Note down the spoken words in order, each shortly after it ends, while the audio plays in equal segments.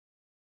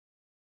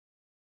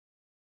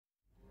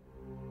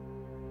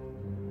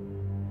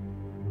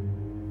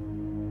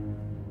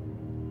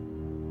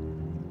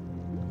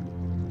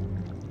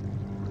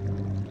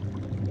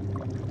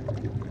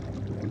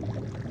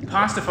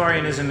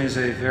Pastafarianism is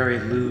a very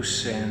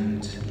loose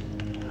and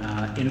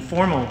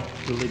informal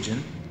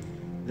religion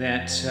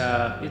that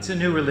it's a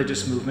new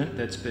religious movement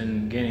that's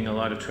been gaining a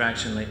lot of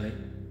traction lately.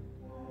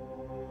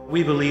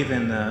 We believe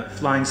in the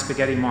flying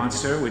spaghetti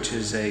monster, which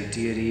is a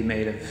deity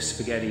made of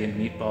spaghetti and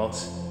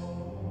meatballs.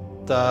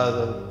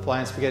 The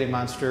flying spaghetti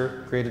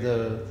monster created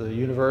the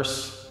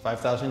universe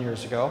 5,000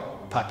 years ago,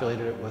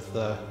 populated it with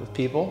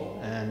people,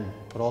 and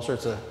put all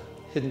sorts of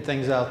hidden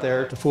things out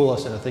there to fool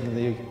us into thinking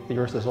the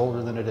earth is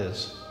older than it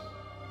is.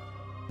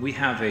 We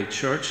have a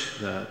church,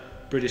 the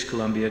British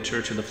Columbia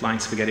Church of the Flying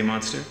Spaghetti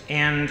Monster,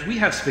 and we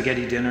have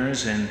spaghetti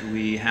dinners, and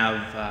we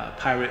have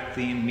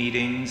pirate-themed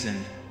meetings,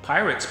 and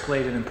pirates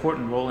played an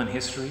important role in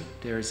history.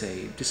 There's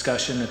a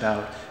discussion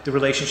about the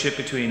relationship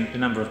between the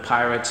number of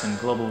pirates and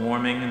global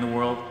warming in the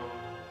world.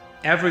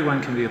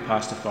 Everyone can be a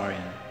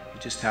Pastafarian. You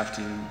just have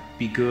to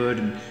be good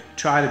and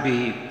try to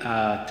be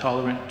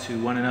tolerant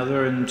to one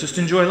another and just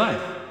enjoy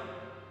life.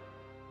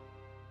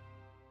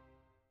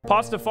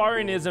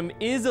 Pastafarianism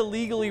is a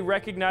legally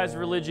recognized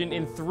religion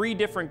in 3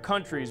 different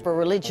countries. A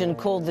religion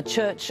called the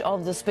Church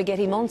of the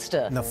Spaghetti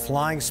Monster. The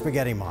Flying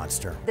Spaghetti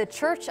Monster. The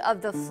Church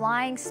of the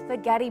Flying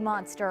Spaghetti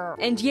Monster.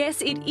 And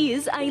yes, it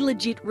is a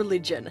legit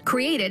religion.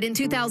 Created in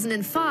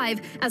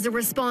 2005 as a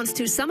response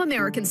to some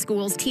American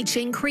schools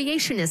teaching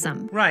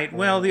creationism. Right,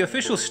 well, the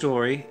official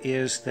story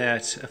is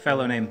that a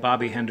fellow named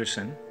Bobby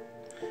Henderson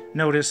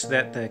noticed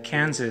that the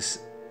Kansas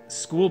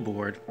school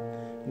board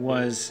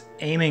was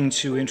aiming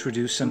to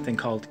introduce something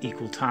called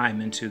equal time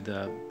into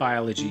the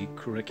biology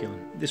curriculum.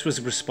 This was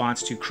a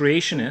response to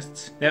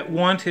creationists that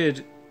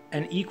wanted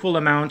an equal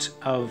amount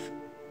of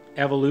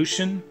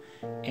evolution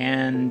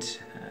and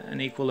an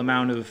equal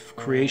amount of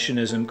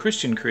creationism,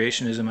 Christian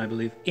creationism, I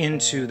believe,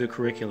 into the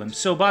curriculum.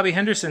 So Bobby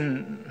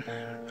Henderson,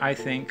 I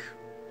think,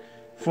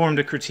 formed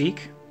a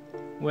critique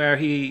where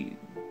he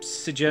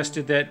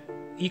suggested that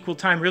equal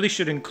time really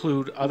should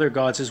include other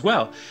gods as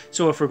well.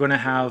 So if we're going to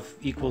have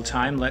equal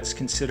time, let's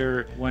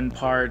consider one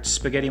part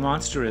spaghetti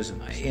monsterism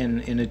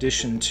in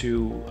addition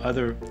to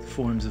other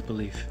forms of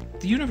belief.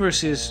 The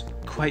universe is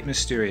quite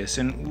mysterious,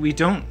 and we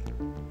don't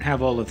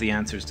have all of the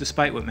answers,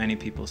 despite what many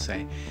people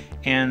say.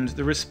 And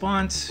the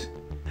response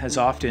has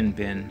often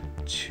been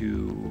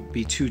to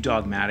be too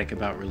dogmatic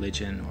about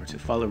religion, or to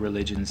follow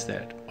religions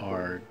that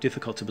are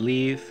difficult to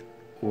believe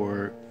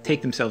or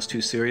take themselves too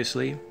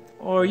seriously.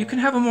 Or you can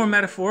have a more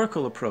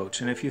metaphorical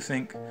approach, and if you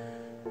think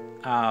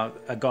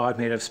a god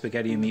made of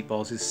spaghetti and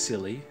meatballs is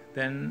silly,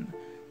 then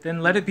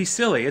let it be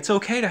silly. It's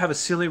okay to have a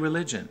silly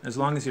religion, as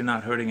long as you're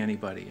not hurting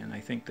anybody, and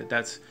I think that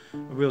that's a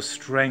real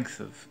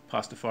strength of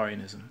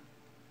Pastafarianism.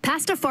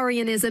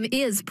 Pastafarianism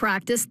is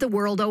practiced the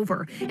world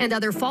over, and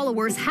other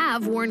followers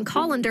have worn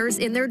colanders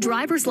in their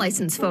driver's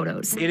license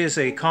photos. It is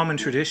a common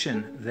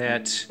tradition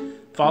that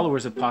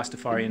followers of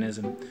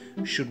Pastafarianism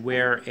should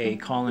wear a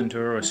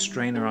colander or a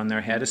strainer on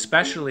their head,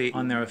 especially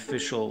on their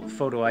official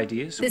photo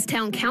IDs. This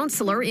town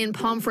councilor in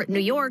Pomfret, New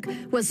York,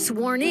 was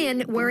sworn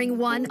in wearing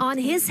one on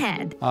his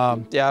head.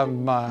 Yeah,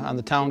 I'm on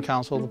the town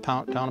council of the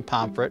town of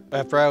Pomfret.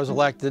 After I was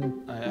elected,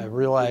 I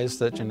realized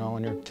that, you know,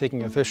 when you're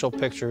taking official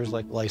pictures,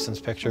 like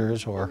license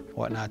pictures or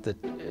whatnot, that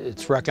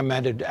it's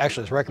recommended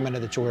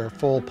that you wear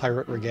full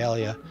pirate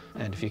regalia,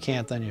 and if you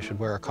can't, then you should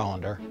wear a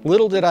colander.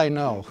 Little did I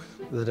know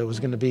that it was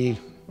going to be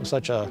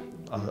such a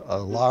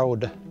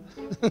loud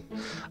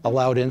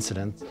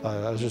incident.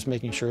 I was just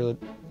making sure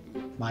that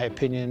my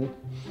opinion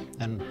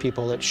and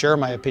people that share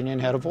my opinion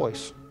had a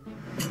voice.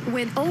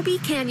 When Obi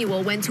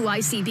Canuel went to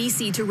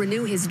ICBC to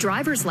renew his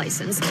driver's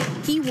license,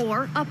 he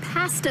wore a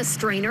pasta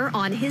strainer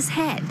on his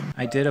head.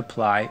 I did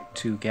apply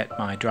to get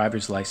my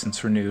driver's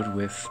license renewed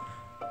with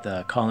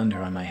the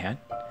colander on my head.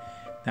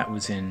 That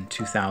was in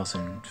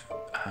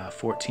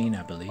 2014,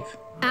 I believe.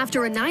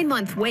 After a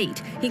 9-month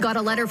wait, he got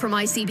a letter from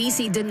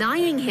ICBC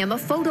denying him a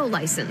photo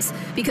license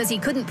because he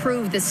couldn't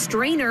prove the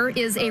strainer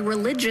is a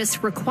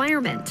religious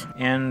requirement.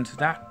 And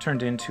that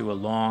turned into a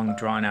long,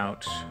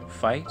 drawn-out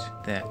fight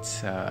that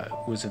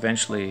was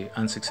eventually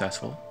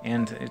unsuccessful.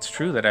 And it's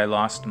true that I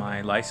lost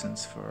my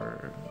license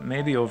for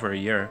maybe over a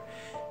year,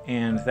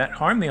 and that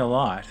harmed me a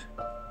lot.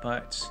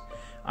 But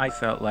I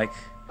felt like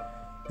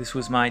this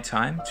was my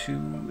time to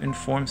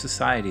inform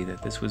society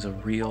that this was a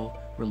real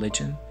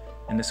religion,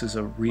 and this was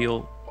a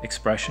real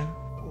expression.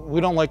 We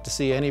don't like to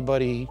see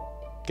anybody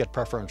get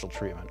preferential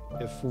treatment.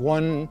 If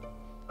one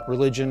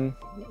religion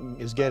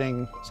is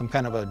getting some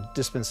kind of a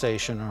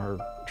dispensation or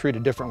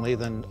treated differently,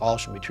 then all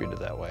should be treated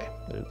that way.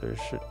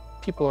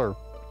 People are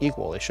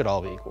equal. They should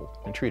all be equal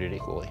and treated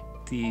equally.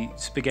 The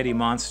spaghetti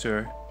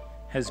monster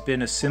has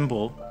been a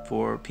symbol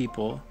for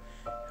people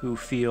who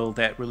feel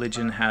that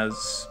religion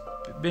has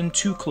been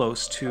too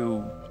close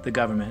to the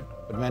government.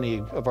 But many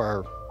of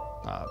our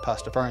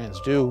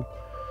Pastafarians do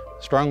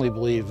strongly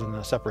believe in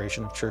the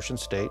separation of church and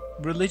state.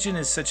 Religion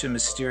is such a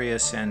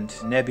mysterious and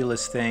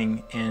nebulous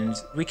thing, and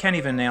we can't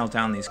even nail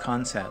down these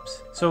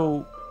concepts.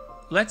 So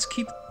let's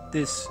keep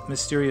this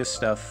mysterious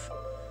stuff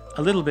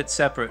a little bit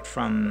separate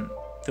from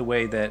the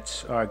way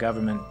that our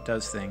government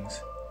does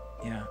things.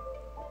 Yeah.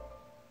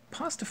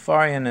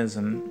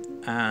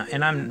 Pastafarianism,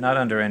 and I'm not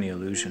under any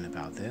illusion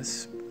about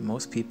this,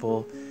 most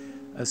people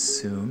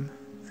assume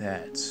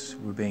that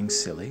we're being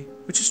silly,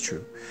 which is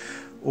true,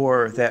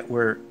 or that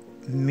we're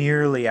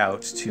merely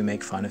out to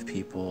make fun of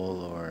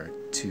people or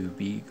to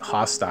be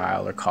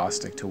hostile or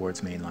caustic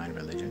towards mainline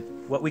religion.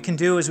 What we can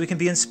do is we can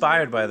be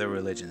inspired by the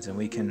religions, and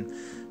we can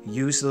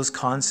use those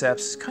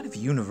concepts, kind of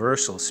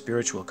universal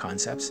spiritual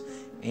concepts,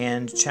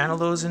 and channel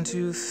those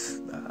into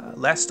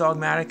less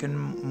dogmatic and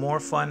more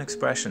fun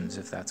expressions,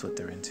 if that's what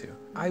they're into.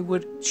 I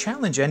would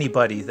challenge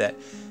anybody that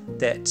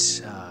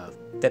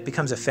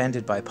becomes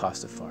offended by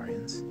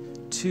Pastafarians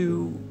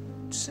to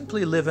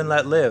simply live and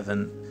let live,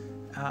 and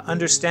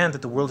understand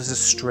that the world is a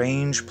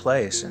strange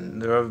place,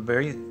 and there are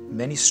very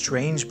many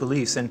strange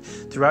beliefs, and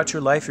throughout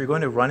your life you're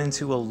going to run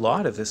into a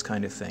lot of this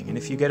kind of thing. And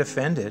if you get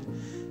offended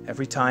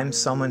every time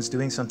someone's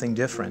doing something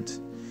different,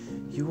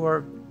 you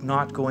are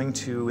not going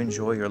to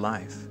enjoy your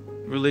life.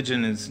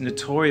 Religion is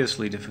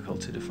notoriously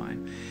difficult to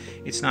define.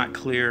 It's not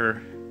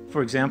clear.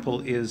 For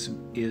example, is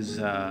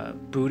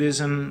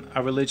Buddhism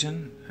a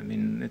religion? I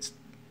mean, it's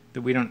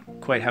that we don't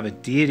quite have a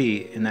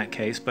deity in that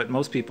case, but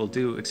most people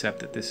do accept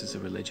that this is a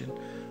religion.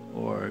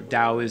 Or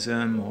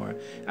Taoism, or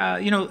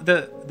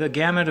the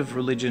gamut of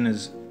religion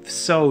is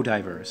so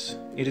diverse.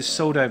 It is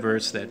so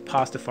diverse that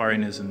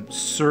Pastafarianism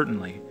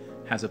certainly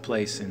has a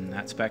place in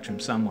that spectrum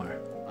somewhere.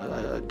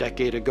 A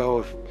decade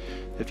ago,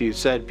 if you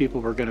said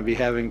people were going to be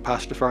having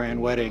Pastafarian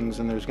weddings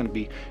and there's going to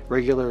be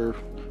regular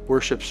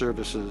worship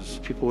services,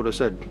 people would have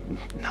said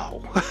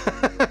no.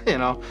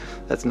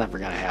 That's never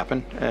going to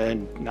happen.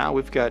 And now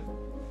we've got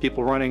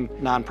people running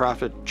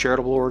nonprofit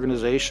charitable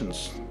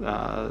organizations,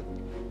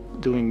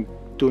 doing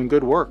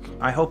good work.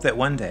 I hope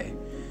one day,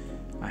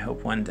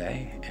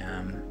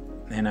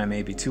 and I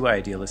may be too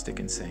idealistic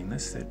in saying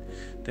this, that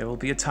there will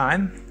be a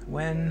time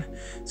when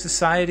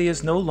society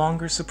is no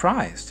longer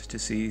surprised to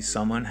see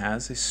someone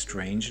has a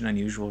strange and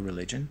unusual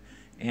religion,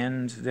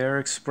 and they're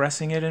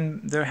expressing it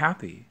and they're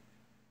happy.